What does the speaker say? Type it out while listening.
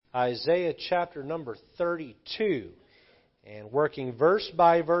Isaiah chapter number 32, and working verse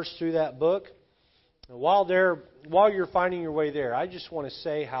by verse through that book. And while you're finding your way there, I just want to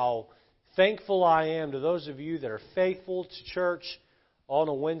say how thankful I am to those of you that are faithful to church on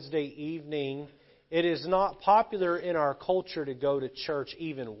a Wednesday evening. It is not popular in our culture to go to church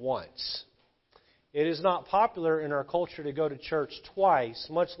even once. It is not popular in our culture to go to church twice,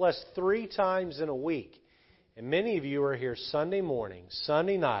 much less 3 times in a week. And many of you are here Sunday morning,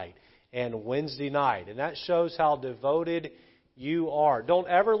 Sunday night, and Wednesday night. And that shows how devoted you are. Don't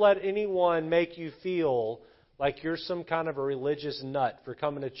ever let anyone make you feel like you're some kind of a religious nut for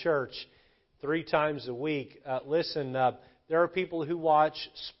coming to church 3 times a week. Listen, there are people who watch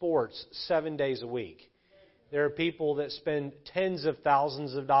sports 7 days a week. There are people that spend tens of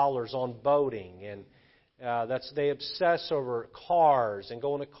thousands of dollars on boating, and they obsess over cars and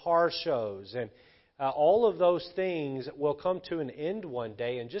going to car shows, and all of those things will come to an end one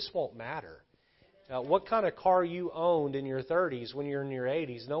day and just won't matter. What kind of car you owned in your 30s when you're in your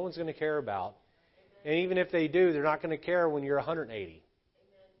 80s, no one's going to care about. And even if they do, they're not going to care when you're 180,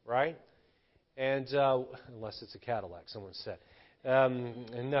 right? And unless it's a Cadillac, someone said.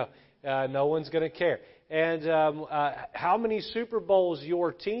 No one's going to care. And how many Super Bowls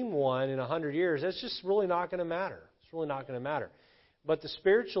your team won in 100 years, that's just really not going to matter. It's really not going to matter. But the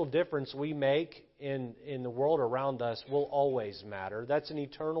spiritual difference we make in the world around us will always matter. That's an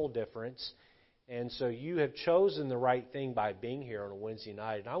eternal difference. And so you have chosen the right thing by being here on a Wednesday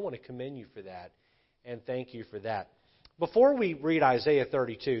night. And I want to commend you for that and thank you for that. Before we read Isaiah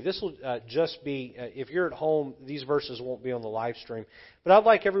 32, this will just be, if you're at home, these verses won't be on the live stream. But I'd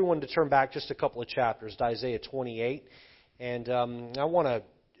like everyone to turn back just a couple of chapters to Isaiah 28. And I want to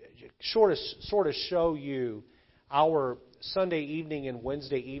sort of show you our Sunday evening and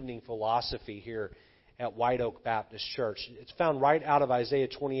Wednesday evening philosophy here at White Oak Baptist Church. It's found right out of Isaiah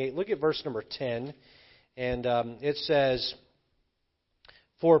 28. Look at verse number 10. And it says,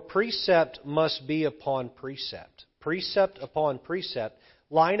 "For precept must be upon precept. Precept upon precept,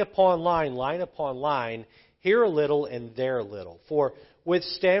 line upon line, line upon line, here a little and there a little. For with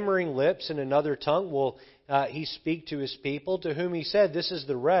stammering lips and another tongue will he speak to his people, to whom he said, This is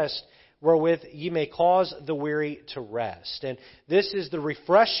the rest wherewith ye may cause the weary to rest. And this is the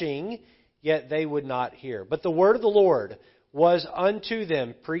refreshing, yet they would not hear. But the word of the Lord was unto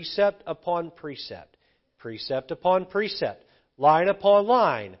them precept upon precept, precept upon precept, line upon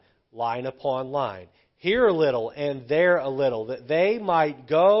line, line upon line. Here a little and there a little, that they might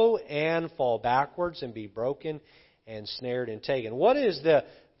go and fall backwards and be broken and snared and taken." What is the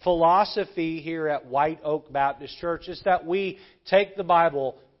philosophy here at White Oak Baptist Church? It's that we take the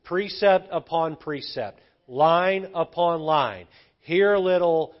Bible precept upon precept, line upon line, here a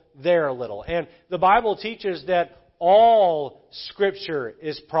little, there a little. And the Bible teaches that all Scripture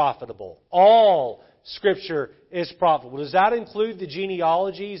is profitable. All Scripture is profitable. Does that include the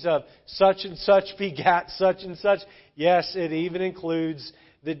genealogies of such and such begat such and such? Yes, it even includes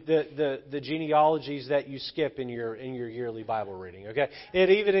the genealogies that you skip in your yearly Bible reading. Okay,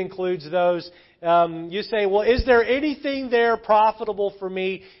 it even includes those. You say, well, is there anything there profitable for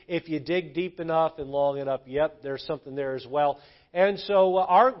me? If you dig deep enough and long enough, yep, there's something there as well. And so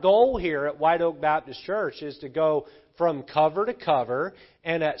our goal here at White Oak Baptist Church is to go from cover to cover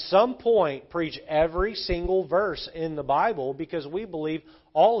and at some point preach every single verse in the Bible, because we believe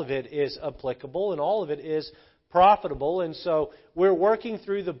all of it is applicable and all of it is profitable. And so we're working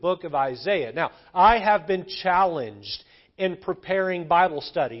through the book of Isaiah. Now, I have been challenged in preparing Bible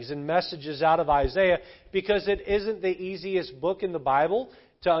studies and messages out of Isaiah because it isn't the easiest book in the Bible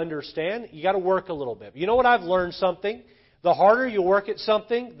to understand. You got to work a little bit. You know what? I've learned something. The harder you work at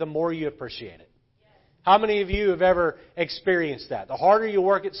something, the more you appreciate it. How many of you have ever experienced that? The harder you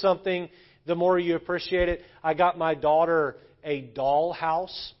work at something, the more you appreciate it. I got my daughter a doll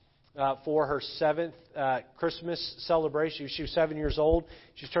house for her 7th Christmas celebration. She was 7 years old.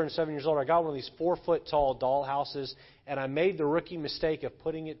 She's turned 7 years old. I got one of these 4-foot tall doll houses, and I made the rookie mistake of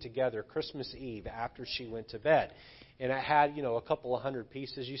putting it together Christmas Eve after she went to bed. And it had, a couple of hundred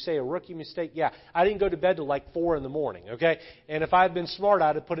pieces. You say a rookie mistake? Yeah. I didn't go to bed till like 4 in the morning, okay? And if I had been smart,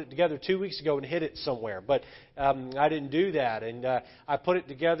 I'd have put it together 2 weeks ago and hid it somewhere. But I didn't do that. And I put it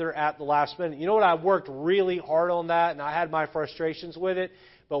together at the last minute. You know what? I worked really hard on that, and I had my frustrations with it.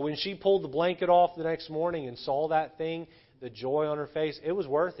 But when she pulled the blanket off the next morning and saw that thing, the joy on her face, it was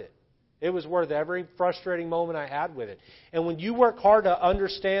worth it. It was worth every frustrating moment I had with it. And when you work hard to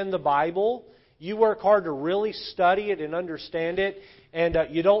understand the Bible, you work hard to really study it and understand it, and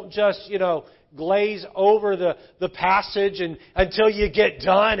you don't just, glaze over the passage and until you get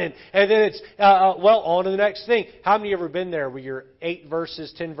done, and then it's on to the next thing. How many have ever been there where you're 8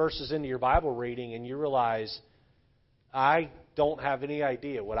 verses, 10 verses into your Bible reading and you realize, I don't have any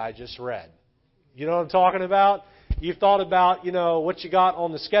idea what I just read? You know what I'm talking about? You've thought about, what you got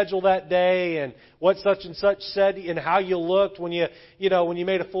on the schedule that day and what such and such said and how you looked when you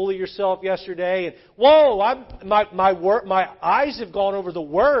made a fool of yourself yesterday. And my eyes have gone over the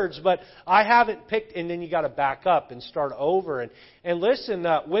words, but I haven't picked. And then you got to back up and start over. And listen,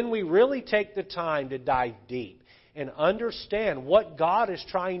 when we really take the time to dive deep and understand what God is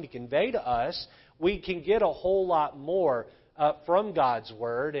trying to convey to us, we can get a whole lot more from God's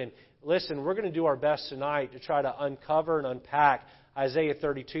Word. And listen, we're going to do our best tonight to try to uncover and unpack Isaiah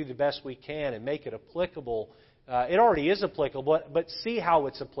 32 the best we can and make it applicable. It already is applicable, but see how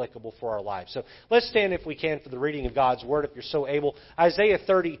it's applicable for our lives. So let's stand, if we can, for the reading of God's Word, if you're so able. Isaiah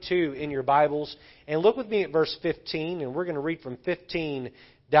 32 in your Bibles. And look with me at verse 15, and we're going to read from 15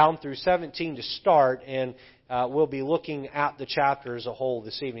 down through 17 to start, and we'll be looking at the chapter as a whole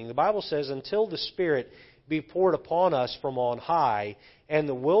this evening. The Bible says, "Until the Spirit be poured upon us from on high, and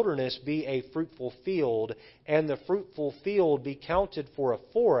the wilderness be a fruitful field, and the fruitful field be counted for a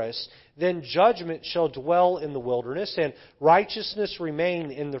forest, then judgment shall dwell in the wilderness, and righteousness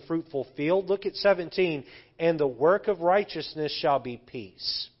remain in the fruitful field." Look at 17. "And the work of righteousness shall be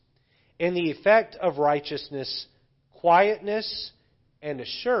peace, and the effect of righteousness quietness and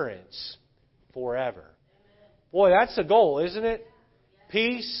assurance forever." Boy, that's the goal, isn't it?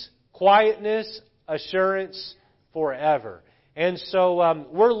 Peace, quietness, assurance forever. And so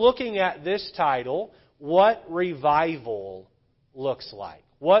we're looking at this title, What Revival Looks Like.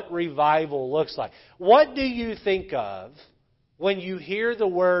 What revival looks like. What do you think of when you hear the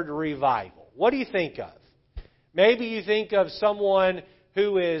word revival? What do you think of? Maybe you think of someone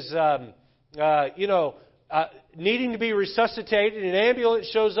who is, needing to be resuscitated, and an ambulance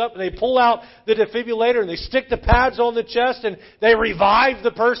shows up and they pull out the defibrillator and they stick the pads on the chest and they revive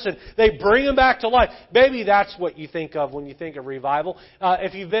the person. They bring them back to life. Maybe that's what you think of when you think of revival.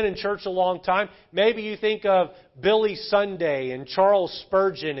 If you've been in church a long time, maybe you think of Billy Sunday and Charles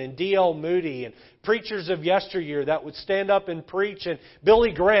Spurgeon and D.L. Moody and preachers of yesteryear that would stand up and preach, and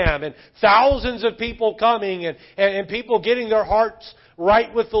Billy Graham, and thousands of people coming and people getting their hearts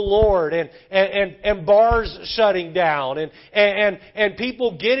right with the Lord, and bars shutting down, and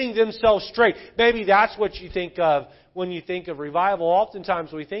people getting themselves straight. Maybe that's what you think of when you think of revival.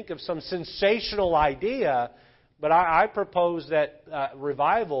 Oftentimes we think of some sensational idea, but I propose that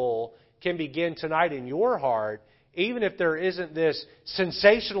revival can begin tonight in your heart. Even if there isn't this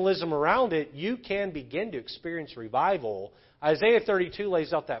sensationalism around it, you can begin to experience revival. Isaiah 32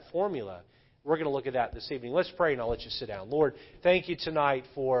 lays out that formula. We're going to look at that this evening. Let's pray and I'll let you sit down. Lord, thank you tonight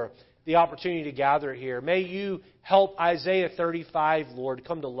for the opportunity to gather here. May you help Isaiah 35, Lord,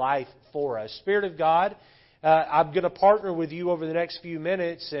 come to life for us. Spirit of God, I'm going to partner with you over the next few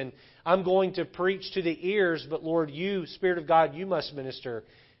minutes, and I'm going to preach to the ears, but Lord, you, Spirit of God, you must minister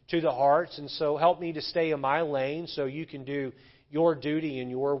to the hearts, and so help me to stay in my lane so you can do your duty and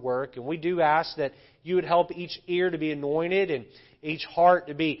your work. And we do ask that you would help each ear to be anointed and each heart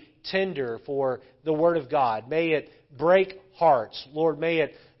to be tender for the Word of God. May it break hearts. Lord, may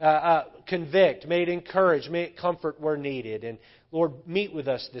it convict. May it encourage. May it comfort where needed. And Lord, meet with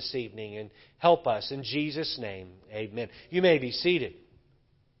us this evening and help us. In Jesus' name, amen. You may be seated.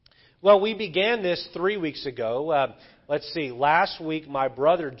 Well, we began this 3 weeks ago. Let's see, last week my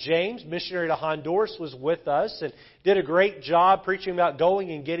brother James, missionary to Honduras, was with us and did a great job preaching about going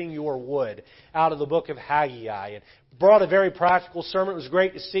and getting your wood out of the book of Haggai, and brought a very practical sermon. It was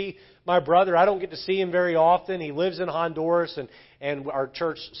great to see my brother. I don't get to see him very often. He lives in Honduras, and our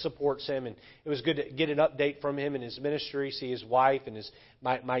church supports him, and it was good to get an update from him in his ministry, see his wife and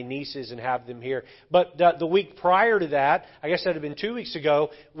my nieces and have them here. But the week prior to that, I guess that had been 2 weeks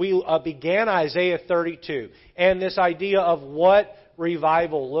ago, we began Isaiah 32, and this idea of what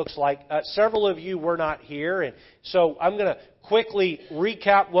revival looks like. Several of you were not here, and so I'm going to quickly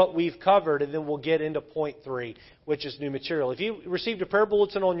recap what we've covered, and then we'll get into point 3, which is new material. If you received a prayer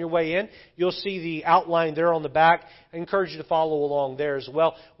bulletin on your way in, you'll see the outline there on the back. I encourage you to follow along there as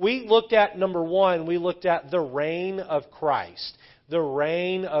well. We looked at, number 1, we looked at the reign of Christ. The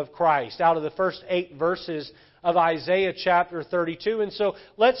reign of Christ, out of the first 8 verses of Isaiah chapter 32. And so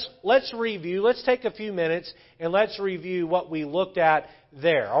let's review. Let's take a few minutes and let's review what we looked at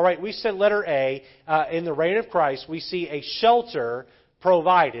there. All right, we said letter A, in the reign of Christ, we see a shelter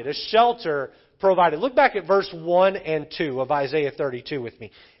provided. A shelter provided. Look back at verse 1 and 2 of Isaiah 32 with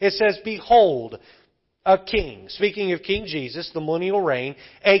me. It says, "Behold, a king, speaking of King Jesus, the millennial reign,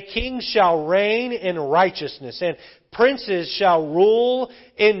 a king shall reign in righteousness, and princes shall rule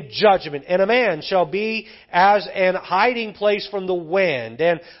in judgment, and a man shall be as an hiding place from the wind,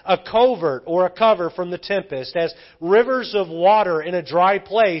 and a covert or a cover from the tempest, as rivers of water in a dry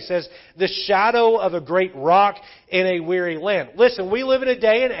place, as the shadow of a great rock in a weary land. Listen, we live in a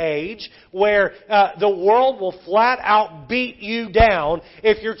day and age where the world will flat out beat you down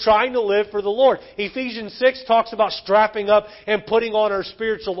if you're trying to live for the Lord. Ephesians 6 talks about strapping up and putting on our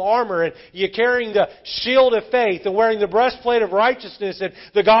spiritual armor, and you carrying the shield of faith, and wearing the breastplate of righteousness, and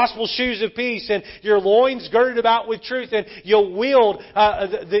the gospel shoes of peace, and your loins girded about with truth, and you'll wield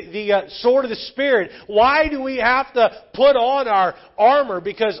the sword of the Spirit. Why do we have to put on our armor?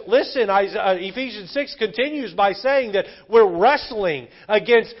 Because listen, Ephesians 6 continues by saying that we're wrestling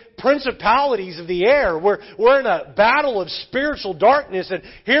against principalities of the air. We're in a battle of spiritual darkness, and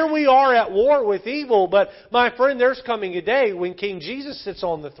here we are at war with evil. But my friend, there's coming a day when King Jesus sits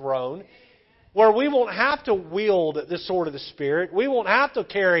on the throne, where we won't have to wield the sword of the Spirit. We won't have to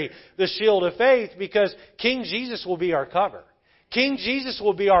carry the shield of faith, because King Jesus will be our cover. King Jesus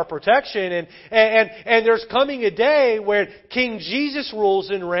will be our protection, and there's coming a day where King Jesus rules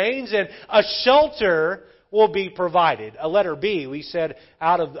and reigns, and a shelter will be provided. A letter B, we said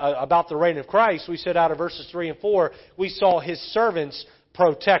about the reign of Christ, we said out of verses 3 and 4, we saw His servants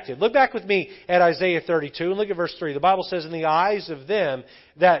protected. Look back with me at Isaiah 32 and look at verse 3. The Bible says, "And the eyes of them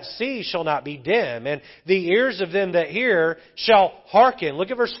that see shall not be dim, and the ears of them that hear shall hearken." Look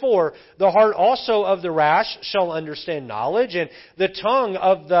at verse 4. "The heart also of the rash shall understand knowledge, and the tongue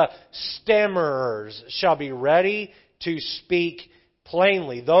of the stammerers shall be ready to speak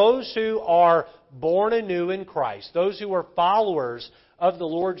plainly." Those who are born anew in Christ, those who are followers of the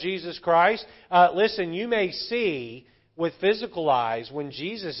Lord Jesus Christ, listen, you may see with physical eyes. When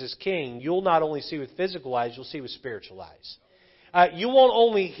Jesus is king, you'll not only see with physical eyes, you'll see with spiritual eyes. You won't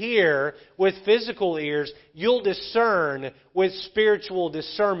only hear with physical ears, you'll discern with spiritual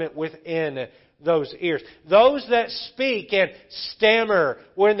discernment within those ears. Those that speak and stammer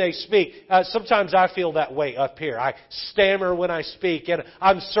when they speak. Sometimes I feel that way up here. I stammer when I speak, and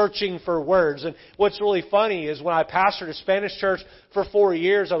I'm searching for words. And what's really funny is when I pastored a Spanish church for 4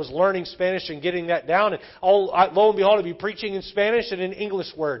 years, I was learning Spanish and getting that down. And lo and behold, I'd be preaching in Spanish, and an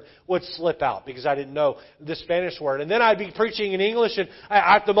English word would slip out because I didn't know the Spanish word. And then I'd be preaching in English, and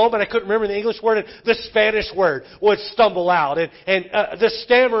at the moment I couldn't remember the English word, and the Spanish word would stumble out. And the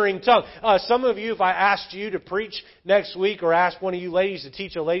stammering tongue. Some of you, if I asked you to preach next week, or asked one of you ladies to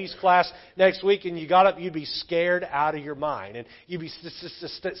teach a ladies class next week, and you got up, you'd be scared out of your mind, and you'd be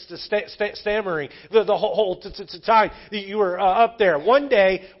stammering the whole time that you were up there. One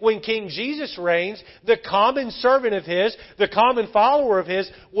day, when King Jesus reigns, the common servant of His, the common follower of His,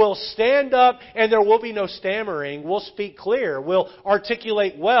 will stand up, and there will be no stammering. We'll speak clear. We'll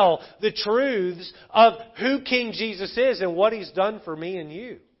articulate well the truths of who King Jesus is and what He's done for me and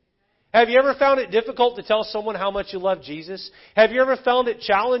you. Have you ever found it difficult to tell someone how much you love Jesus? Have you ever found it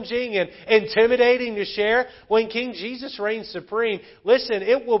challenging and intimidating to share? When King Jesus reigns supreme, listen,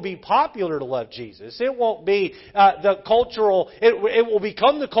 it will be popular to love Jesus. It won't be it will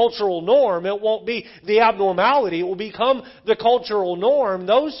become the cultural norm. It won't be the abnormality. It will become the cultural norm.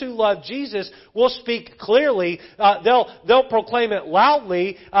 Those who love Jesus will speak clearly. They'll proclaim it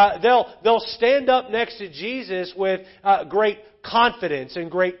loudly. They'll stand up next to Jesus with great confidence and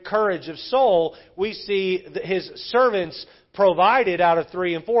great courage of soul. We see His servants provided out of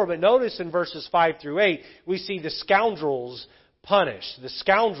 3 and 4. But notice in verses 5 through 8, we see the scoundrels punished. The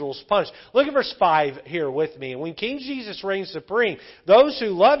scoundrels punished. Look at verse 5 here with me. When King Jesus reigns supreme, those who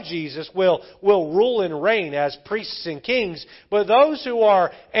love Jesus will rule and reign as priests and kings. But those who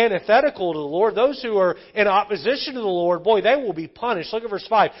are antithetical to the Lord, those who are in opposition to the Lord, boy, they will be punished. Look at verse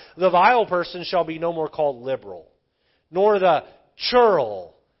 5. "The vile person shall be no more called liberal, nor the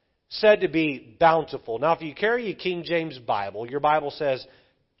churl said to be bountiful." Now, if you carry a King James Bible, your Bible says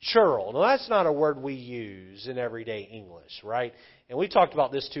churl. Now, that's not a word we use in everyday English, right? And we talked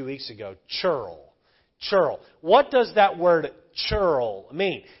about this 2 weeks ago. Churl. Churl. What does that word churl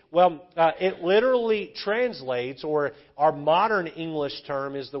mean? Well, it literally translates, or our modern English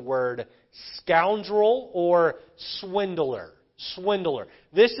term is the word scoundrel or swindler. Swindler.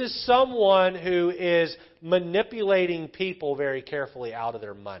 This is someone who is manipulating people very carefully out of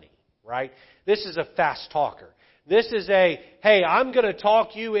their money, right? This is a fast talker. This is hey, I'm going to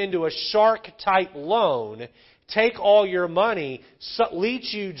talk you into a shark-type loan, take all your money,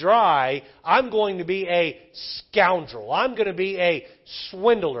 leech you dry. I'm going to be a scoundrel. I'm going to be a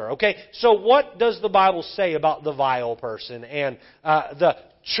swindler, okay? So what does the Bible say about the vile person and the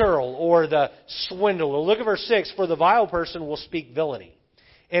churl or the swindler. Look at verse 6. For the vile person will speak villainy,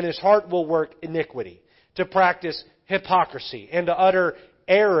 and his heart will work iniquity, to practice hypocrisy, and to utter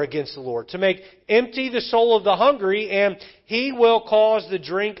error against the Lord, to make empty the soul of the hungry, and he will cause the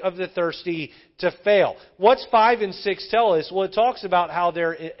drink of the thirsty to fail. What's 5 and 6 tell us? Well, it talks about how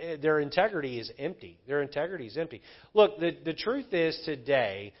their integrity is empty. Their integrity is empty. Look, the truth is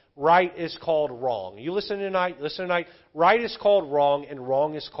today, right is called wrong. You listen tonight. Right is called wrong, and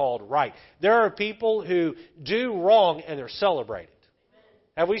wrong is called right. There are people who do wrong and they're celebrated.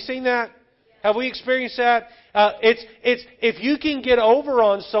 Have we seen that? Have we experienced that? It's if you can get over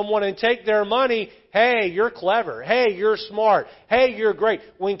on someone and take their money, hey, you're clever. Hey, you're smart. Hey, you're great.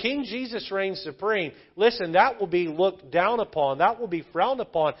 When King Jesus reigns supreme, listen, that will be looked down upon. That will be frowned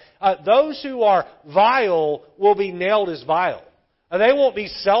upon. Those who are vile will be nailed as vile. They won't be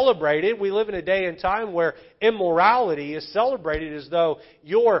celebrated. We live in a day and time where immorality is celebrated as though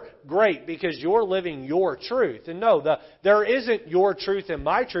you're great because you're living your truth. And no, there isn't your truth and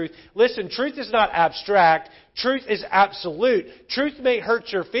my truth. Listen, truth is not abstract. Truth is absolute. Truth may hurt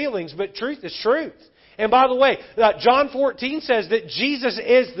your feelings, but truth is truth. And by the way, John 14 says that Jesus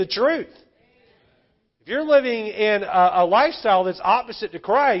is the truth. If you're living in a lifestyle that's opposite to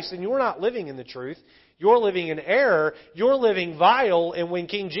Christ, and you're not living in the truth, you're living in error, you're living vile, and when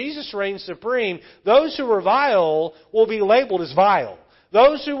King Jesus reigns supreme, those who are vile will be labeled as vile.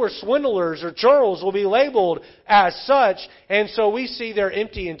 Those who were swindlers or churls will be labeled as such, and so we see their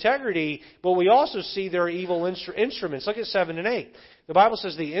empty integrity, but we also see their evil instruments. Look at 7 and 8. The Bible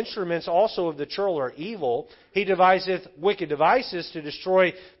says the instruments also of the churl are evil. He deviseth wicked devices to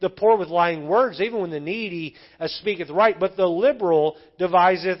destroy the poor with lying words, even when the needy speaketh right. But the liberal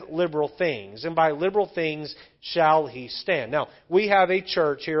deviseth liberal things, and by liberal things shall he stand. Now, we have a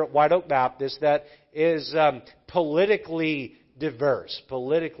church here at White Oak Baptist that is politically diverse.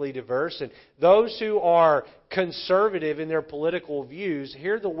 And those who are conservative in their political views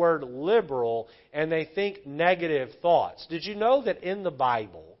hear the word liberal and they think negative thoughts. Did you know that in the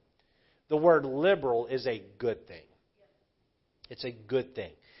Bible, the word liberal is a good thing? It's a good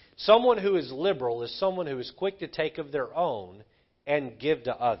thing. Someone who is liberal is someone who is quick to take of their own and give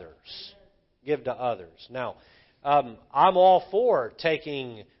to others. Now, I'm all for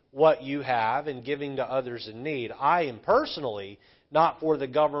taking what you have and giving to others in need. I am personally not for the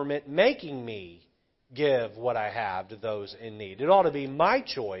government making me give what I have to those in need. It ought to be my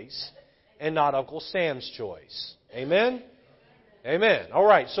choice and not Uncle Sam's choice. Amen? Amen. All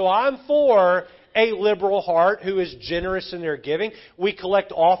right, so I'm for a liberal heart who is generous in their giving. We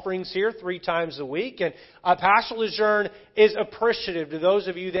collect offerings here 3 times a week, and Pastor Lejeune is appreciative to those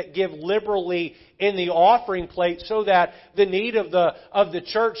of you that give liberally in the offering plate so that the need of the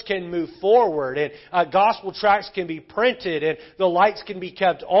church can move forward, and gospel tracts can be printed, and the lights can be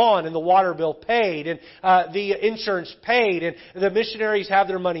kept on, and the water bill paid, and the insurance paid, and the missionaries have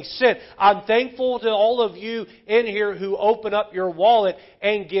their money sent. I'm thankful to all of you in here who open up your wallet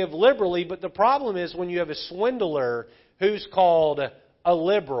and give liberally, but the problem is when you have a swindler who's called a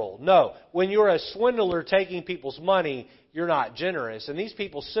liberal. No, when you're a swindler taking people's money, you're not generous. And these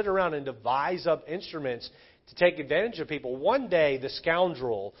people sit around and devise up instruments to take advantage of people. One day, the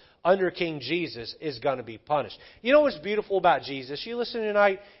scoundrel under King Jesus is going to be punished. You know what's beautiful about Jesus? You listen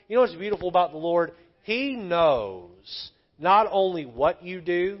tonight? You know what's beautiful about the Lord? He knows not only what you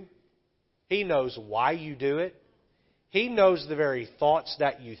do, He knows why you do it. He knows the very thoughts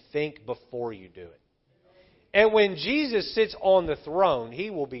that you think before you do it. And when Jesus sits on the throne, He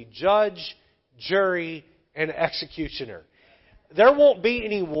will be judge, jury, and executioner. There won't be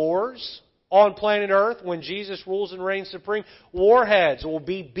any wars on planet Earth when Jesus rules and reigns supreme. Warheads will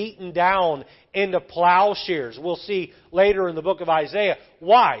be beaten down into plowshares. We'll see later in the book of Isaiah.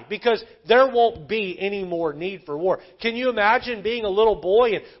 Why? Because there won't be any more need for war. Can you imagine being a little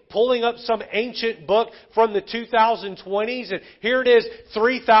boy and pulling up some ancient book from the 2020s, and here it is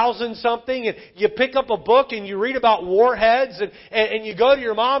 3000 something, and you pick up a book and you read about warheads, and you go to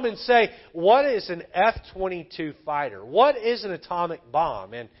your mom and say, what is an F-22 fighter? What is an atomic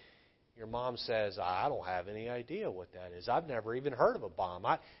bomb? And your mom says, I don't have any idea what that is. I've never even heard of a bomb.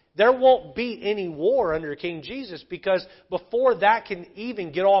 There won't be any war under King Jesus, because before that can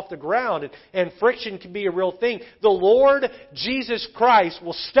even get off the ground and friction can be a real thing, the Lord Jesus Christ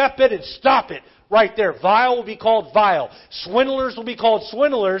will step in and stop it right there. Vile will be called vile. Swindlers will be called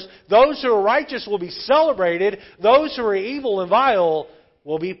swindlers. Those who are righteous will be celebrated. Those who are evil and vile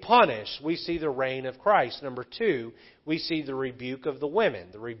will be punished. We see the reign of Christ. Number 2, we see the rebuke of the women.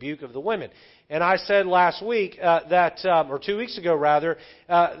 The rebuke of the women. And I said last week or 2 weeks ago rather,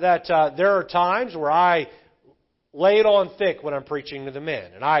 that there are times where I lay it on thick when I'm preaching to the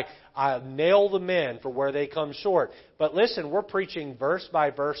men. And I nail the men for where they come short. But listen, we're preaching verse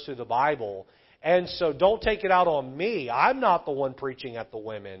by verse through the Bible. And so don't take it out on me. I'm not the one preaching at the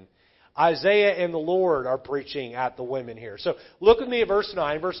women. Isaiah and the Lord are preaching at the women here. So look with me at verse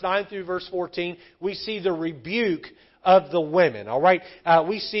 9. Verse 9 through verse 14, we see the rebuke of the women. All right?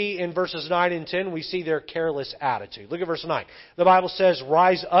 We see in verses 9 and 10, we see their careless attitude. Look at verse 9. The Bible says,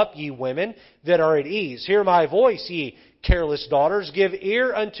 "Rise up, ye women that are at ease. Hear my voice, ye careless daughters. Give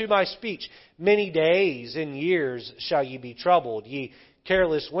ear unto my speech. Many days and years shall ye be troubled, ye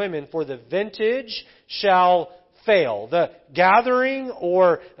careless women, for the vintage shall fail. The gathering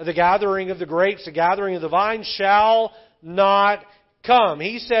or the gathering of the grapes, the gathering of the vine shall not come."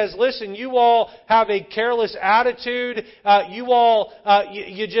 He says, listen, you all have a careless attitude.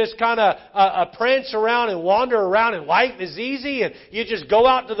 You just kind of prance around and wander around, and life is easy, and you just go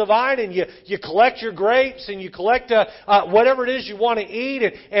out to the vine and you collect your grapes and you collect whatever it is you want to eat,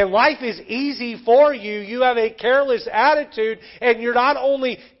 and life is easy for you. You have a careless attitude, and you're not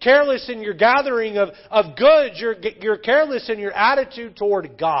only careless in your gathering of goods, you're careless in your attitude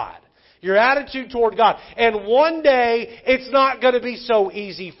toward God. Your attitude toward God. And one day, it's not going to be so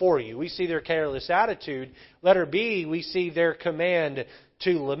easy for you. We see their careless attitude. Letter B, we see their command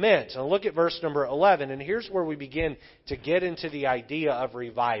to lament. And look at verse number 11. And here's where we begin to get into the idea of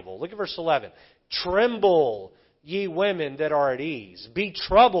revival. Look at verse 11. "Tremble, ye women that are at ease. Be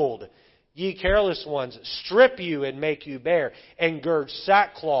troubled, ye careless ones. Strip you and make you bare, and gird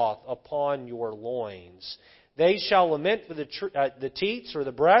sackcloth upon your loins. They shall lament for the teats," or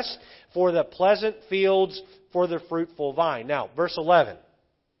the breasts, "for the pleasant fields, for the fruitful vine." Now, verse 11.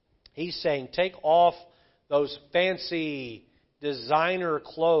 He's saying, take off those fancy designer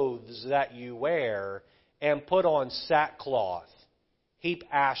clothes that you wear and put on sackcloth. Heap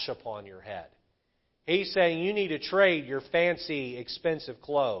ash upon your head. He's saying you need to trade your fancy, expensive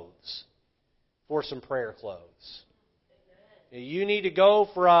clothes for some prayer clothes. You need to go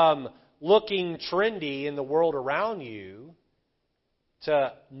from looking trendy in the world around you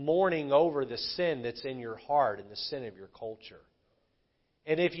to mourning over the sin that's in your heart and the sin of your culture.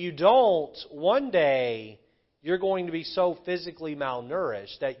 And if you don't, one day you're going to be so physically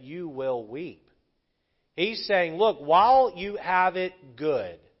malnourished that you will weep. He's saying, look, while you have it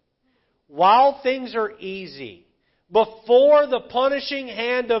good, while things are easy, before the punishing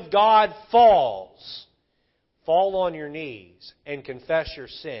hand of God falls, fall on your knees and confess your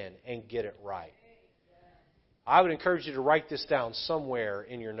sin and get it right. I would encourage you to write this down somewhere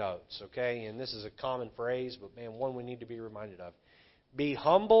in your notes, okay? And this is a common phrase, but man, one we need to be reminded of. Be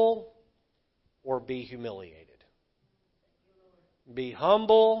humble or be humiliated. Be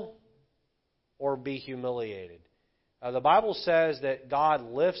humble or be humiliated. The Bible says that God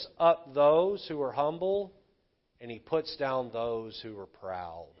lifts up those who are humble and He puts down those who are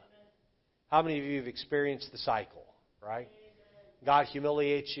proud. How many of you have experienced the cycle, right? God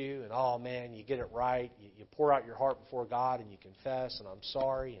humiliates you, and oh man, you get it right. You pour out your heart before God, and you confess, and I'm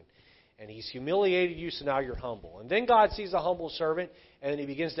sorry. And He's humiliated you, so now you're humble. And then God sees a humble servant, and then He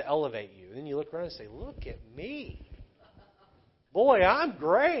begins to elevate you. And then you look around and say, look at me. Boy, I'm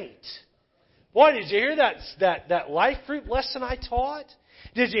great. Boy, did you hear that life group lesson I taught?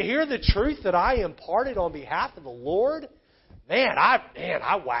 Did you hear the truth that I imparted on behalf of the Lord? Man,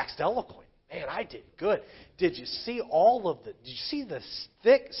 I waxed eloquent. Man, I did good. Did you see did you see the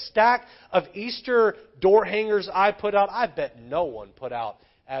thick stack of Easter door hangers I put out? I bet no one put out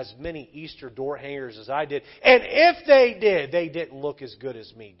as many Easter door hangers as I did. And if they did, they didn't look as good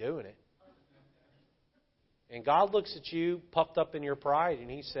as me doing it. And God looks at you puffed up in your pride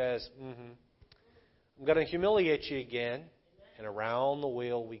and He says, I'm going to humiliate you again. And around the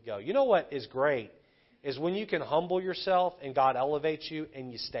wheel we go. You know what is great? Is when you can humble yourself and God elevates you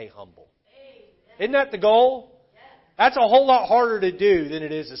and you stay humble. Isn't that the goal? That's a whole lot harder to do than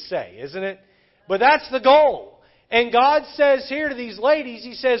it is to say, isn't it? But that's the goal. And God says here to these ladies,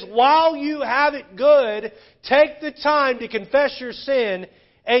 He says, while you have it good, take the time to confess your sin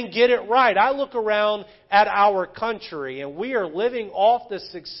and get it right. I look around at our country and we are living off the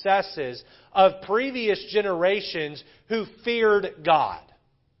successes of previous generations who feared God.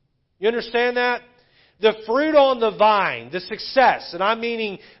 You understand that? The fruit on the vine, the success, and I'm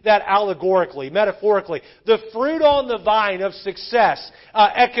meaning that allegorically, metaphorically, the fruit on the vine of success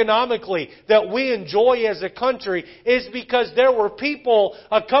economically that we enjoy as a country is because there were people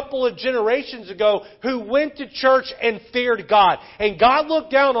a couple of generations ago who went to church and feared God. And God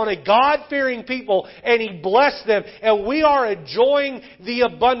looked down on a God-fearing people and He blessed them, and we are enjoying the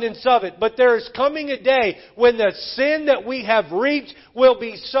abundance of it. But there is coming a day when the sin that we have reaped will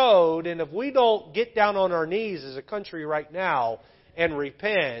be sowed, and if we don't get down down on our knees as a country right now and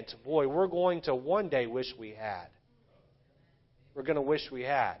repent, boy, we're going to one day wish we had. We're going to wish we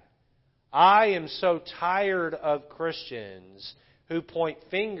had. I am so tired of Christians who point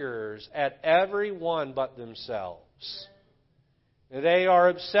fingers at everyone but themselves. They are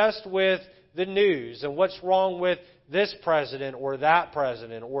obsessed with the news and what's wrong with this president or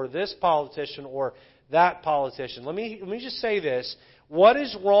this politician or that politician. Let me just say this. What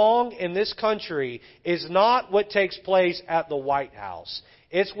is wrong in this country is not what takes place at the White House.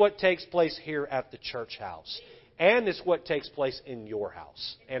 It's what takes place here at the church house. And it's what takes place in your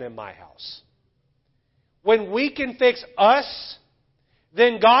house and in my house. When we can fix us,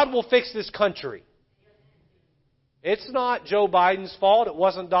 then God will fix this country. It's not Joe Biden's fault. It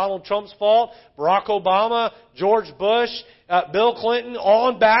wasn't Donald Trump's fault. Barack Obama, George Bush, Bill Clinton,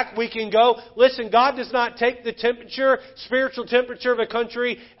 on back we can go. Listen, God does not take the temperature, spiritual temperature of a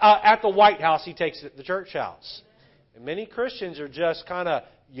country at the White House. He takes it at the church house. And many Christians are just kind of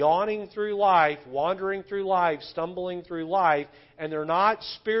yawning through life, wandering through life, stumbling through life, and they're not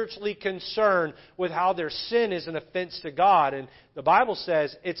spiritually concerned with how their sin is an offense to God. And the Bible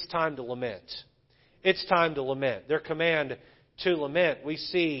says it's time to lament. It's time to lament. Their command to lament, we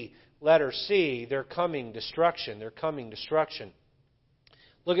see, letter C, their coming destruction. Their coming destruction.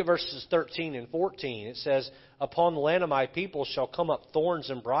 Look at verses 13 and 14. It says, "Upon the land of my people shall come up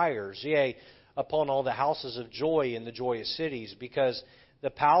thorns and briars, yea, upon all the houses of joy in the joyous cities, because the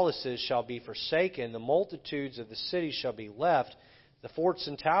palaces shall be forsaken, the multitudes of the cities shall be left, the forts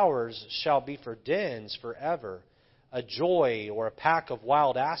and towers shall be for dens forever. A joy or a pack of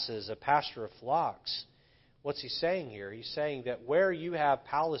wild asses, a pasture of flocks." What's he saying here? He's saying that where you have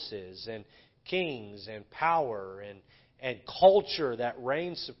palaces and kings and power and culture that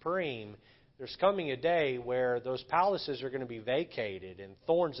reigns supreme, there's coming a day where those palaces are going to be vacated and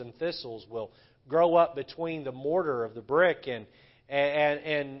thorns and thistles will grow up between the mortar of the brick and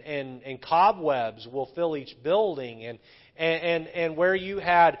cobwebs will fill each building, and where you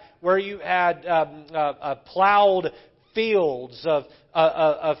had plowed fields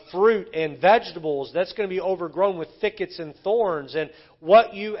of fruit and vegetables, that's going to be overgrown with thickets and thorns, and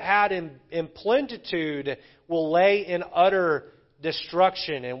what you had in plenitude will lay in utter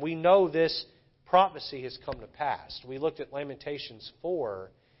destruction. And we know this prophecy has come to pass. We looked at Lamentations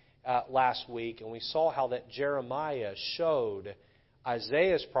 4 last week, and we saw how that Jeremiah showed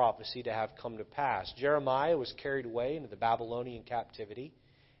Isaiah's prophecy to have come to pass. Jeremiah was carried away into the Babylonian captivity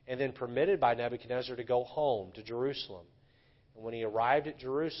and then permitted by Nebuchadnezzar to go home to Jerusalem. And when he arrived at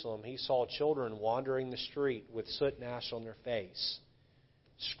Jerusalem, he saw children wandering the street with soot and ash on their face,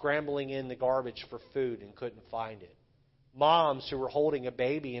 scrambling in the garbage for food and couldn't find it. Moms who were holding a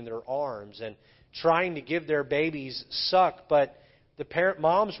baby in their arms and trying to give their babies suck, but the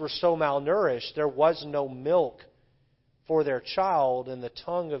moms were so malnourished, there was no milk for their child, and the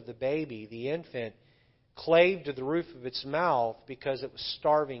tongue of the baby, the infant, clave to the roof of its mouth because it was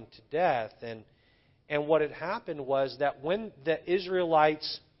starving to death. And what had happened was that when the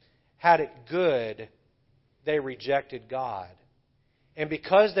Israelites had it good, they rejected God. And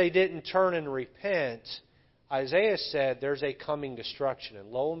because they didn't turn and repent, Isaiah said there's a coming destruction.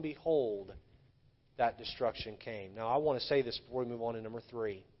 And lo and behold, that destruction came. Now I want to say this before we move on to number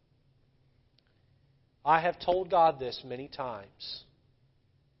 3. I have told God this many times.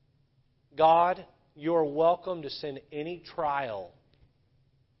 God, you are welcome to send any trial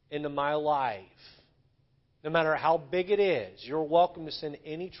into my life. No matter how big it is, you're welcome to send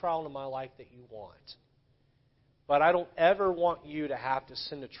any trial into my life that you want. But I don't ever want you to have to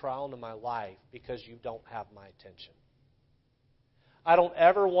send a trial into my life because you don't have my attention. I don't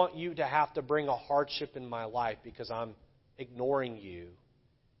ever want you to have to bring a hardship in my life because I'm ignoring you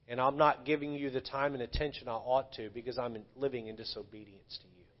and I'm not giving you the time and attention I ought to because I'm living in disobedience to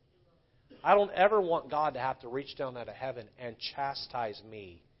you. I don't ever want God to have to reach down out of heaven and chastise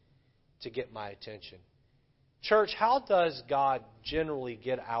me to get my attention. Church, how does God generally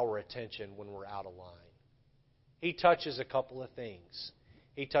get our attention when we're out of line? He touches a couple of things.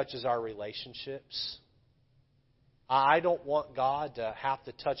 He touches our relationships. I don't want God to have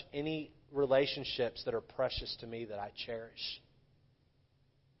to touch any relationships that are precious to me that I cherish.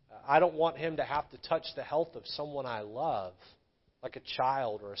 I don't want Him to have to touch the health of someone I love, like a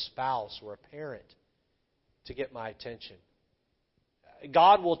child or a spouse or a parent, to get my attention.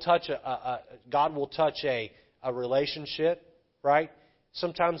 God will touch a relationship, right?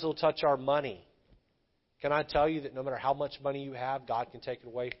 Sometimes He'll touch our money. Can I tell you that no matter how much money you have, God can take it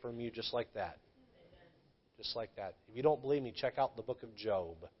away from you just like that? Just like that. If you don't believe me, check out the book of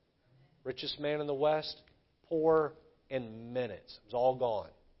Job. Richest man in the West, poor in minutes. It was all gone.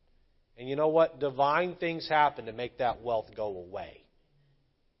 And you know what? Divine things happen to make that wealth go away.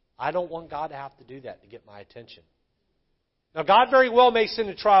 I don't want God to have to do that to get my attention. Now, God very well may send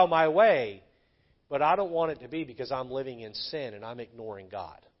a trial my way, but I don't want it to be because I'm living in sin and I'm ignoring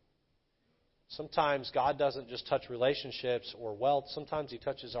God. Sometimes God doesn't just touch relationships or wealth. Sometimes He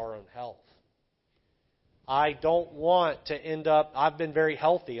touches our own health. I don't want to end up... I've been very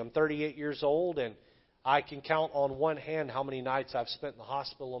healthy. I'm 38 years old, and I can count on one hand how many nights I've spent in the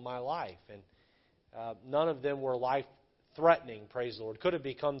hospital in my life. And none of them were life-threatening, praise the Lord. Could have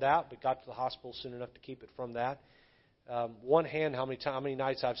become that, but got to the hospital soon enough to keep it from that. One hand how many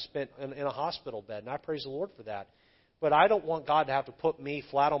nights I've spent in a hospital bed, and I praise the Lord for that. But I don't want God to have to put me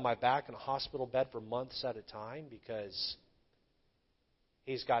flat on my back in a hospital bed for months at a time because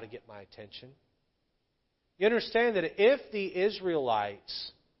He's got to get my attention. You understand that if the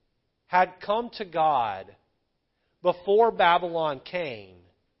Israelites had come to God before Babylon came,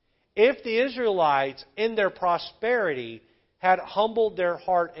 if the Israelites in their prosperity had humbled their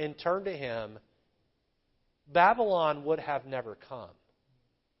heart and turned to Him, Babylon would have never come.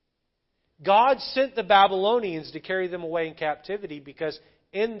 God sent the Babylonians to carry them away in captivity because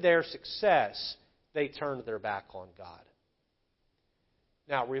in their success, they turned their back on God.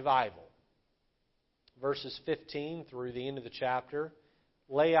 Now, revival. Verses 15 through the end of the chapter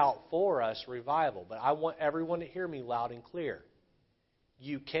lay out for us revival. But I want everyone to hear me loud and clear.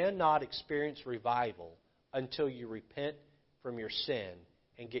 You cannot experience revival until you repent from your sin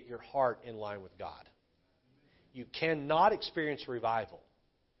and get your heart in line with God. You cannot experience revival.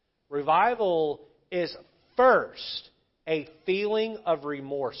 Revival is first a feeling of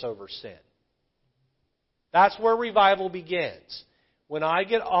remorse over sin. That's where revival begins. When I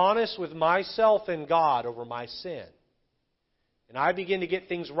get honest with myself and God over my sin, and I begin to get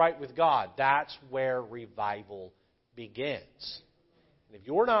things right with God, that's where revival begins. And if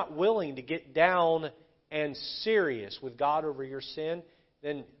you're not willing to get down and serious with God over your sin,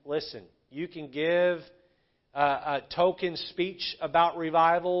 then listen, you can give a token speech about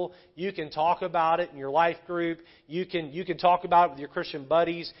revival. You can talk about it in your life group. You can talk about it with your Christian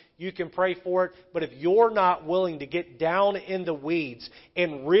buddies. You can pray for it. But if you're not willing to get down in the weeds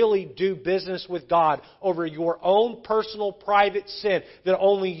and really do business with God over your own personal private sin that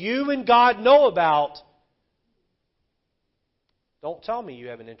only you and God know about, don't tell me you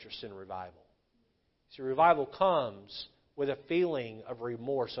have an interest in revival. See, revival comes with a feeling of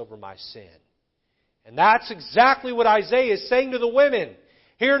remorse over my sin. And that's exactly what Isaiah is saying to the women.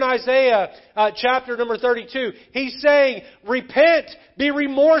 Here in Isaiah chapter number 32, he's saying, repent, be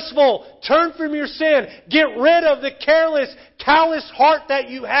remorseful, turn from your sin, get rid of the careless, callous heart that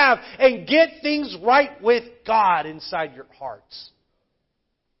you have, and get things right with God inside your hearts.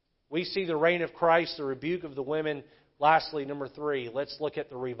 We see the reign of Christ, the rebuke of the women. Lastly, number 3, let's look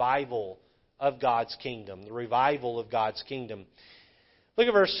at the revival of God's kingdom. The revival of God's kingdom. Look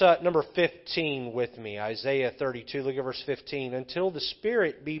at verse number 15 with me, Isaiah 32. Look at verse 15. Until the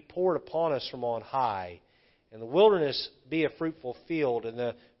Spirit be poured upon us from on high, and the wilderness be a fruitful field, and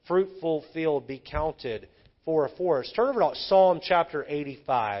the fruitful field be counted for a forest. Turn over to Psalm chapter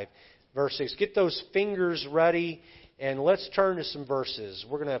 85, verse 6. Get those fingers ready, and let's turn to some verses.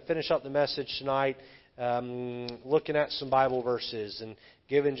 We're going to finish up the message tonight looking at some Bible verses and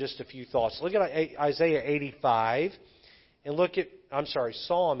giving just a few thoughts. Look at Isaiah 85. And look at,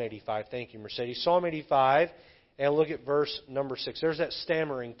 Psalm 85. Thank you, Mercedes. Psalm 85, and look at verse number 6. There's that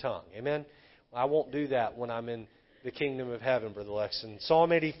stammering tongue. Amen? I won't do that when I'm in the kingdom of heaven, Brother Lexon.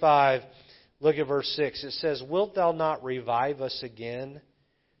 Psalm 85, look at verse 6. It says, Wilt thou not revive us again,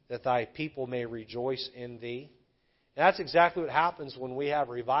 that thy people may rejoice in thee? And that's exactly what happens when we have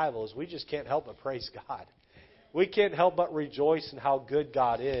revival, is we just can't help but praise God. We can't help but rejoice in how good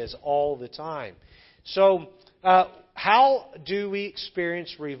God is all the time. So, how do we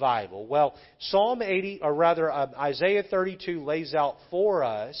experience revival? Well, Isaiah 32 lays out for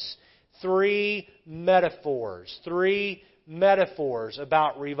us three metaphors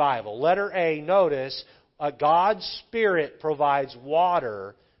about revival. Letter A, notice, God's Spirit provides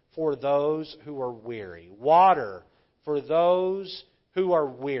water for those who are weary. Water for those who are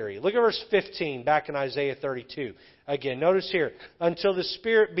weary. Look at verse 15 back in Isaiah 32. Again, notice here, until the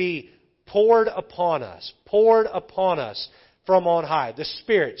Spirit be poured upon us from on high. The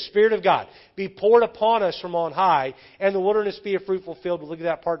Spirit of God, be poured upon us from on high, and the wilderness be a fruitful field. We'll look at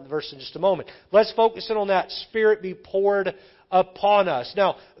that part of the verse in just a moment. Let's focus in on that. Spirit be poured upon us.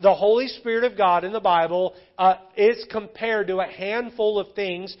 Now, the Holy Spirit of God in the Bible is compared to a handful of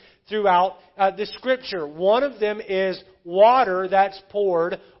things throughout the Scripture. One of them is water that's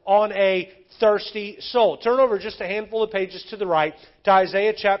poured on a thirsty soul. Turn over just a handful of pages to the right to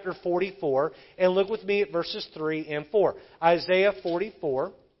Isaiah chapter 44 and look with me at verses 3 and 4. Isaiah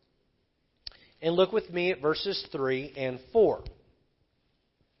 44 and look with me at verses 3 and 4.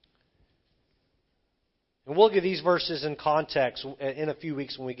 And we'll get these verses in context in a few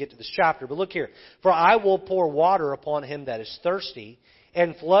weeks when we get to this chapter. But look here. For I will pour water upon him that is thirsty,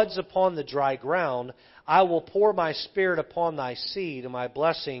 and floods upon the dry ground. I will pour my Spirit upon thy seed, and my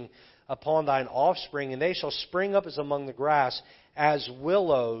blessing upon thine offspring, and they shall spring up as among the grass, as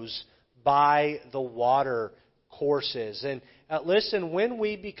willows by the water courses. And listen, when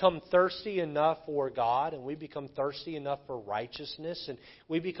we become thirsty enough for God, and we become thirsty enough for righteousness, and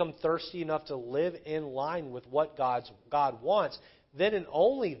we become thirsty enough to live in line with what God wants, then and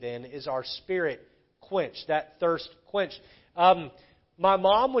only then is our spirit quenched, that thirst quenched. My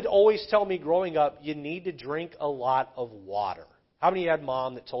mom would always tell me growing up, you need to drink a lot of water. How many of you had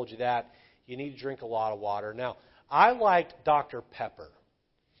mom that told you that? You need to drink a lot of water. Now, I liked Dr. Pepper.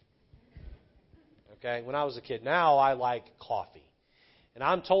 Okay, when I was a kid. Now I like coffee. And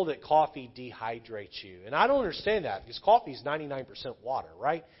I'm told that coffee dehydrates you. And I don't understand that because coffee is 99% water,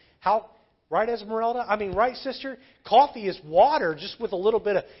 right? Right, Esmeralda? I mean, right, sister? Coffee is water just with a little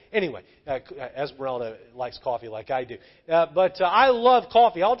bit of... Anyway, Esmeralda likes coffee like I do. But I love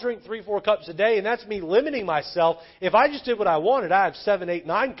coffee. I'll drink 3-4 cups a day, and that's me limiting myself. If I just did what I wanted, I have 7, 8,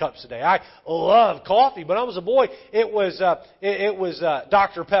 9 cups a day. I love coffee. But when I was a boy, it was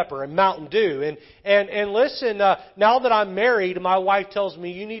Dr. Pepper and Mountain Dew. And listen, now that I'm married, my wife tells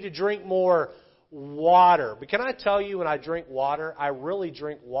me, you need to drink more water. But can I tell you, when I drink water, I really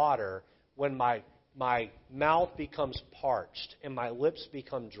drink water when my mouth becomes parched and my lips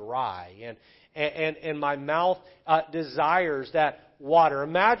become dry and my mouth desires that water.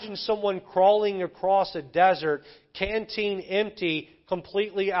 Imagine someone crawling across a desert, canteen empty,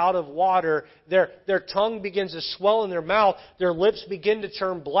 completely out of water. Their tongue begins to swell in their mouth. Their lips begin to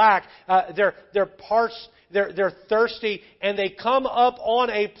turn black. They're parched. They're thirsty, and they come up on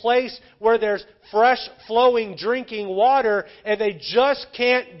a place where there's fresh flowing drinking water, and they just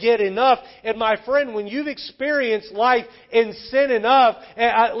can't get enough. And my friend, when you've experienced life in sin enough,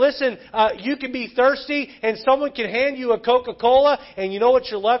 listen, you can be thirsty, and someone can hand you a Coca-Cola, and you know what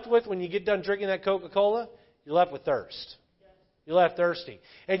you're left with when you get done drinking that Coca-Cola? You're left with thirst. You're left thirsty.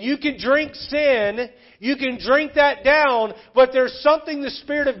 And you can drink sin, you can drink that down, but there's something the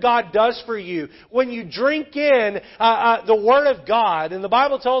Spirit of God does for you. When you drink in the Word of God, and the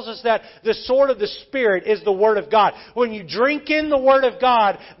Bible tells us that the sword of the Spirit is the Word of God. When you drink in the Word of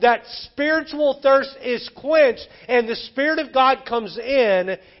God, that spiritual thirst is quenched, and the Spirit of God comes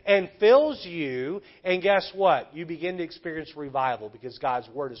in and fills you, and guess what? You begin to experience revival because God's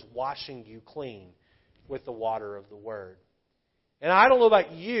Word is washing you clean with the water of the Word. And I don't know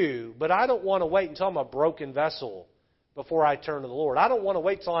about you, but I don't want to wait until I'm a broken vessel before I turn to the Lord. I don't want to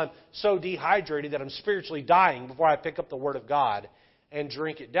wait until I'm so dehydrated that I'm spiritually dying before I pick up the Word of God and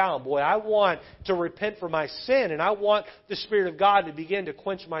drink it down. Boy, I want to repent for my sin, and I want the Spirit of God to begin to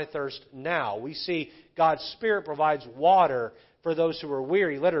quench my thirst now. We see God's Spirit provides water for those who are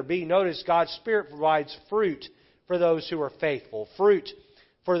weary. Letter B, notice God's Spirit provides fruit for those who are faithful. Fruit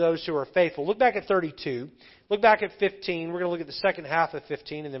for those who are faithful. Look back at 32. Look back at 15. We're going to look at the second half of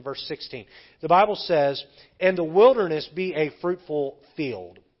 15 and then verse 16. The Bible says, and the wilderness be a fruitful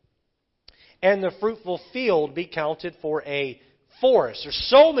field, and the fruitful field be counted for a forest. There's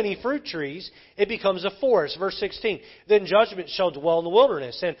so many fruit trees, it becomes a forest. Verse 16, then judgment shall dwell in the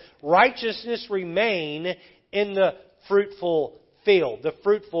wilderness, and righteousness remain in the fruitful field. The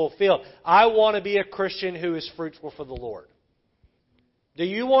fruitful field. I want to be a Christian who is fruitful for the Lord. Do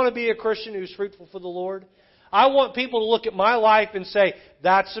you want to be a Christian who's fruitful for the Lord? I want people to look at my life and say,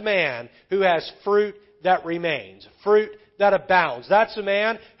 that's a man who has fruit that remains, fruit that abounds. That's a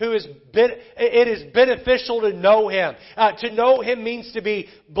man who it is beneficial to know him. To know him means to be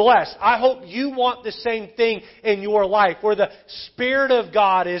blessed. I hope you want the same thing in your life, where the Spirit of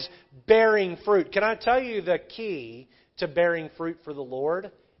God is bearing fruit. Can I tell you the key to bearing fruit for the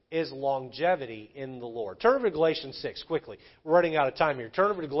Lord is longevity in the Lord. Turn over to Galatians 6 quickly. We're running out of time here. Turn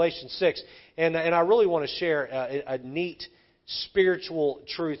over to Galatians 6, and I really want to share a neat spiritual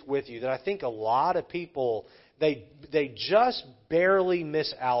truth with you that I think a lot of people, they just barely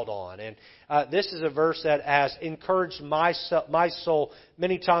miss out on. And this is a verse that has encouraged my soul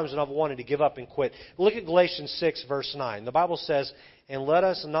many times when I've wanted to give up and quit. Look at Galatians 6, verse 9. The Bible says, and let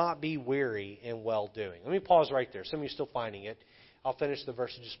us not be weary in well-doing. Let me pause right there. Some of you are still finding it. I'll finish the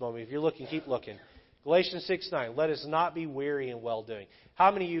verse in just a moment. If you're looking, keep looking. Galatians 6:9, let us not be weary in well-doing.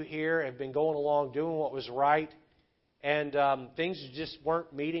 How many of you here have been going along, doing what was right, and things just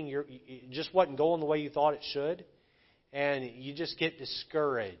weren't meeting, it just wasn't going the way you thought it should, and you just get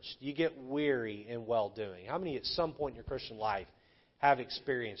discouraged. You get weary in well-doing. How many at some point in your Christian life have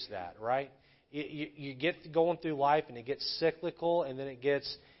experienced that, right? You get going through life, and it gets cyclical, and then it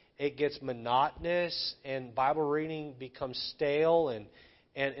gets monotonous, and Bible reading becomes stale, and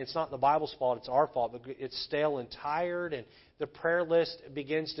it's not the Bible's fault, it's our fault, but it's stale and tired, and the prayer list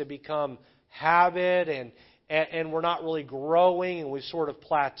begins to become habit, and we're not really growing, and we've sort of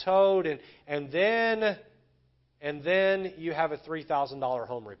plateaued, and then you have a $3,000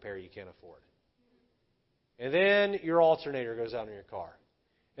 home repair you can't afford. And then your alternator goes out in your car.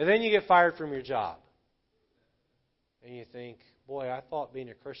 And then you get fired from your job. And you think, boy, I thought being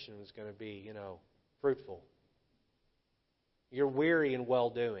a Christian was going to be, fruitful. You're weary in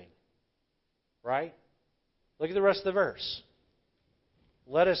well-doing. Right? Look at the rest of the verse.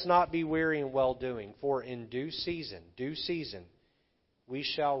 Let us not be weary in well-doing, for in due season, we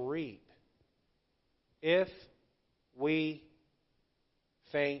shall reap if we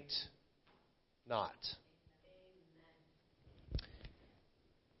faint not.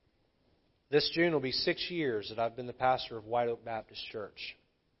 This June will be 6 years that I've been the pastor of White Oak Baptist Church.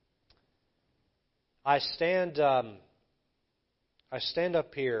 I stand up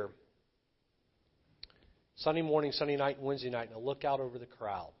here Sunday morning, Sunday night, and Wednesday night, and I look out over the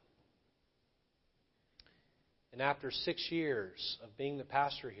crowd. And after 6 years of being the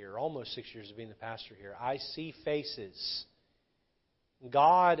pastor here, almost 6 years of being the pastor here, I see faces.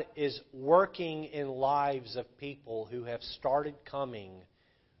 God is working in lives of people who have started coming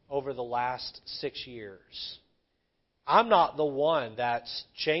over the last 6 years. I'm not the one that's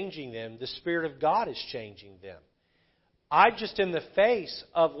changing them. The Spirit of God is changing them. I'm just in the face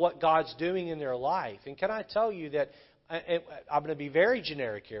of what God's doing in their life. And can I tell you that, I'm going to be very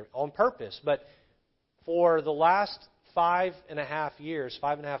generic here on purpose, but for the last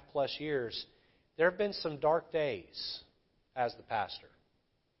 5.5 plus years, there have been some dark days as the pastor.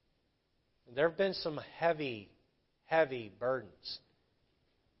 There have been some heavy, heavy burdens.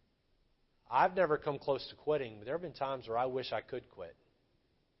 I've never come close to quitting, but there have been times where I wish I could quit.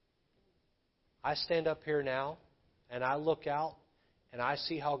 I stand up here now, and I look out, and I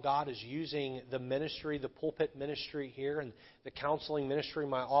see how God is using the ministry, the pulpit ministry here, and the counseling ministry in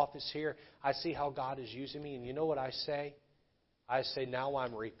my office here. I see how God is using me, and you know what I say? I say, now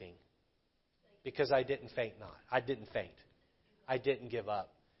I'm reaping. Because I didn't faint not. I didn't faint. I didn't give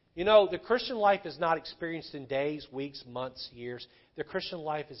up. You know, the Christian life is not experienced in days, weeks, months, years. The Christian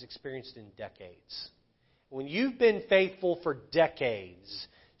life is experienced in decades. When you've been faithful for decades,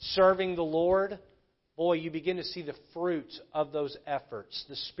 serving the Lord, boy, you begin to see the fruit of those efforts.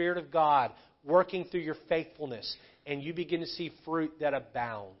 The Spirit of God working through your faithfulness. And you begin to see fruit that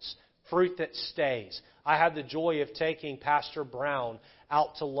abounds. Fruit that stays. I had the joy of taking Pastor Brown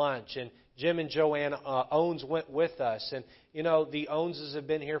out to lunch. And Jim and Joanne Owens went with us. And, you know, the Owenses have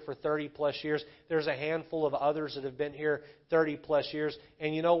been here for 30 plus years. There's a handful of others that have been here 30 plus years.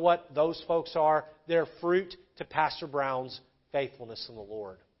 And you know what those folks are? They're fruit to Pastor Brown's faithfulness in the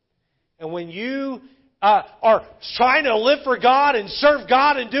Lord. And when you are trying to live for God and serve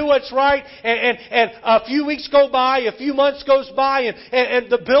God and do what's right, and a few weeks go by, a few months goes by, and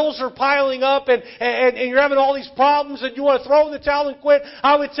the bills are piling up, and you're having all these problems, and you want to throw in the towel and quit,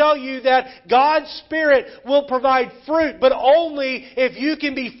 I would tell you that God's Spirit will provide fruit, but only if you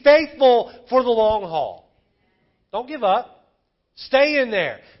can be faithful for the long haul. Don't give up. Stay in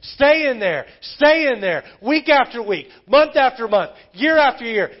there. Stay in there. Stay in there. Week after week. Month after month. Year after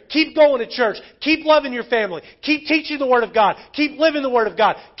year. Keep going to church. Keep loving your family. Keep teaching the Word of God. Keep living the Word of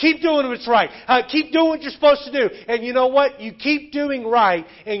God. Keep doing what's right. Keep doing what you're supposed to do. And you know what? You keep doing right,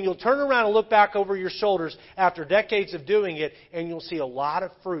 and you'll turn around and look back over your shoulders after decades of doing it, and you'll see a lot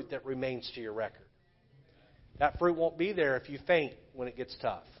of fruit that remains to your record. That fruit won't be there if you faint when it gets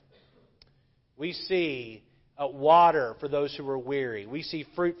tough. We see water for those who are weary. We see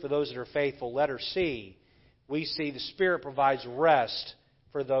fruit for those that are faithful. Letter C, we see the Spirit provides rest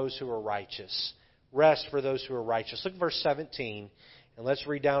for those who are righteous. Rest for those who are righteous. Look at verse 17, and let's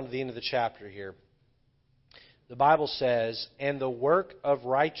read down to the end of the chapter here. The Bible says, "And the work of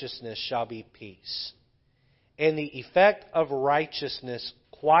righteousness shall be peace, and the effect of righteousness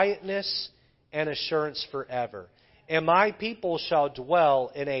quietness and assurance forever. And my people shall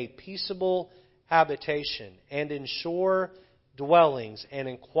dwell in a peaceable habitation, and in sure dwellings, and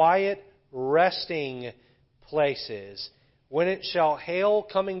in quiet resting places. When it shall hail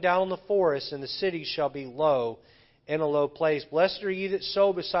coming down the forest, and the city shall be low, in a low place. Blessed are ye that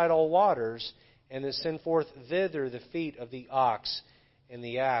sow beside all waters, and that send forth thither the feet of the ox and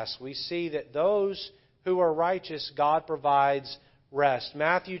the ass. We see that those who are righteous, God provides rest.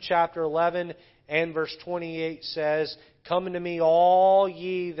 Matthew chapter 11 and verse 28 says, Come unto me, all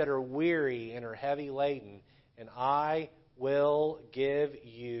ye that are weary and are heavy laden, and I will give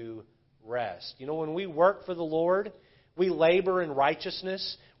you rest. You know, when we work for the Lord, we labor in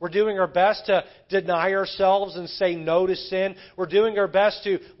righteousness. We're doing our best to deny ourselves and say no to sin. We're doing our best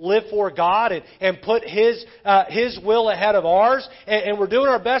to live for God and put His will ahead of ours. And we're doing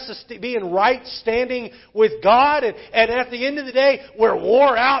our best to be in right standing with God. And at the end of the day, we're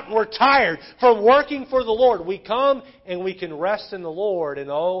wore out and we're tired from working for the Lord. We come and we can rest in the Lord.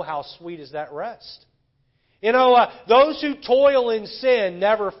 And oh, how sweet is that rest. You know, those who toil in sin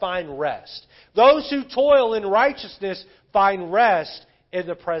never find rest. Those who toil in righteousness find rest in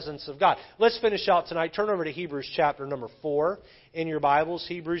the presence of God. Let's finish out tonight. Turn over to Hebrews chapter number 4 in your Bibles.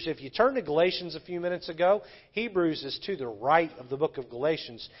 Hebrews, if you turned to Galatians a few minutes ago, Hebrews is to the right of the book of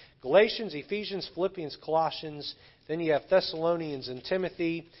Galatians. Galatians, Ephesians, Philippians, Colossians, then you have Thessalonians and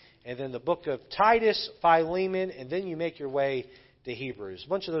Timothy, and then the book of Titus, Philemon, and then you make your way to Hebrews. A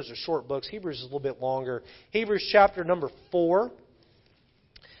bunch of those are short books. Hebrews is a little bit longer. Hebrews chapter number 4.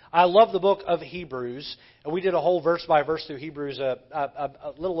 I love the book of Hebrews. And we did a whole verse-by-verse through Hebrews a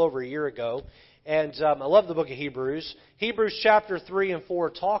little over a year ago. And I love the book of Hebrews. Hebrews chapter 3 and 4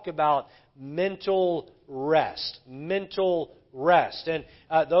 talk about mental rest. Mental rest. And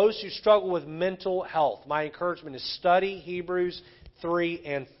those who struggle with mental health, my encouragement is study Hebrews 3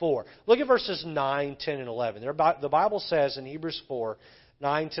 and 4. Look at verses 9, 10, and 11. The Bible says in Hebrews 4,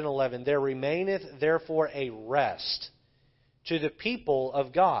 9, 10, 11, There remaineth therefore a rest to the people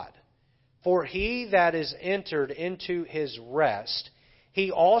of God. For he that is entered into his rest,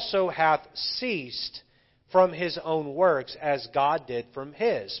 he also hath ceased from his own works, as God did from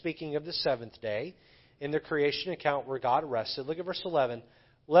his. Speaking of the seventh day, in the creation account where God rested. Look at verse 11.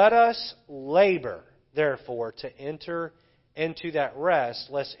 Let us labor, therefore, to enter into that rest,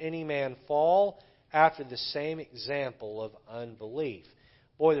 lest any man fall after the same example of unbelief.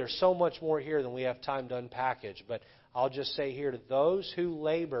 Boy, there's so much more here than we have time to unpackage, but I'll just say here to those who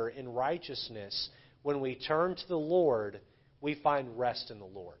labor in righteousness, when we turn to the Lord, we find rest in the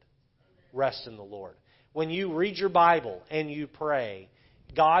Lord. Rest in the Lord. When you read your Bible and you pray,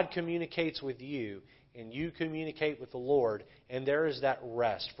 God communicates with you and you communicate with the Lord, and there is that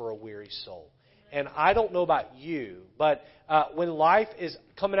rest for a weary soul. And I don't know about you, but when life is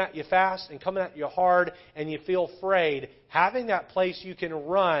coming at you fast and coming at you hard and you feel afraid, having that place you can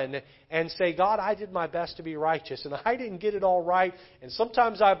run and say, God, I did my best to be righteous, and I didn't get it all right, and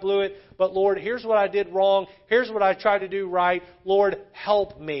sometimes I blew it, but Lord, here's what I did wrong, here's what I tried to do right, Lord,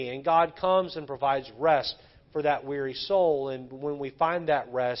 help me. And God comes and provides rest for that weary soul, and when we find that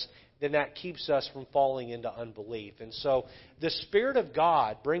rest, then that keeps us from falling into unbelief. And so the Spirit of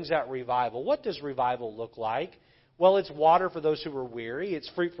God brings that revival. What does revival look like? Well, it's water for those who are weary, it's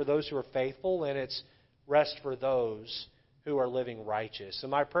fruit for those who are faithful, and it's rest for those who are living righteous.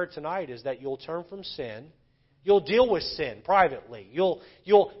 And my prayer tonight is that you'll turn from sin. You'll deal with sin privately.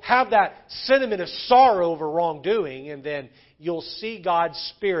 You'll have that sentiment of sorrow over wrongdoing, and then you'll see God's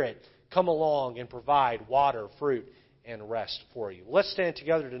Spirit come along and provide water, fruit, and rest for you. Let's stand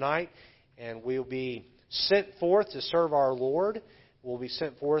together tonight, and we'll be sent forth to serve our Lord. We'll be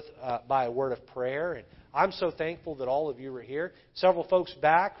sent forth by a word of prayer. And I'm so thankful that all of you are here. Several folks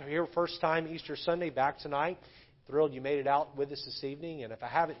back here, first time Easter Sunday, back tonight. Thrilled you made it out with us this evening. And if I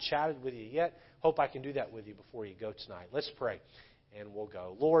haven't chatted with you yet, hope I can do that with you before you go tonight. Let's pray, and we'll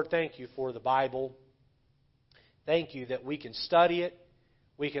go. Lord, thank you for the Bible. Thank you that we can study it.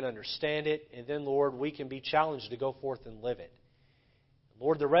 We can understand it, and then, Lord, we can be challenged to go forth and live it.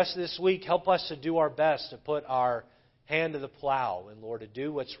 Lord, the rest of this week, help us to do our best to put our hand to the plow, and, Lord, to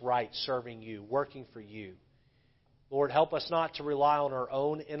do what's right, serving you, working for you. Lord, help us not to rely on our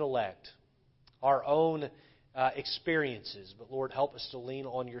own intellect, our own experiences, but, Lord, help us to lean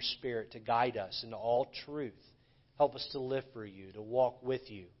on your Spirit to guide us into all truth. Help us to live for you, to walk with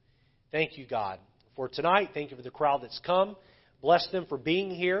you. Thank you, God, for tonight. Thank you for the crowd that's come. Bless them for being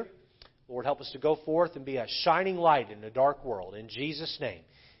here. Lord, help us to go forth and be a shining light in a dark world. In Jesus' name,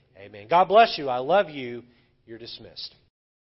 amen. God bless you. I love you. You're dismissed.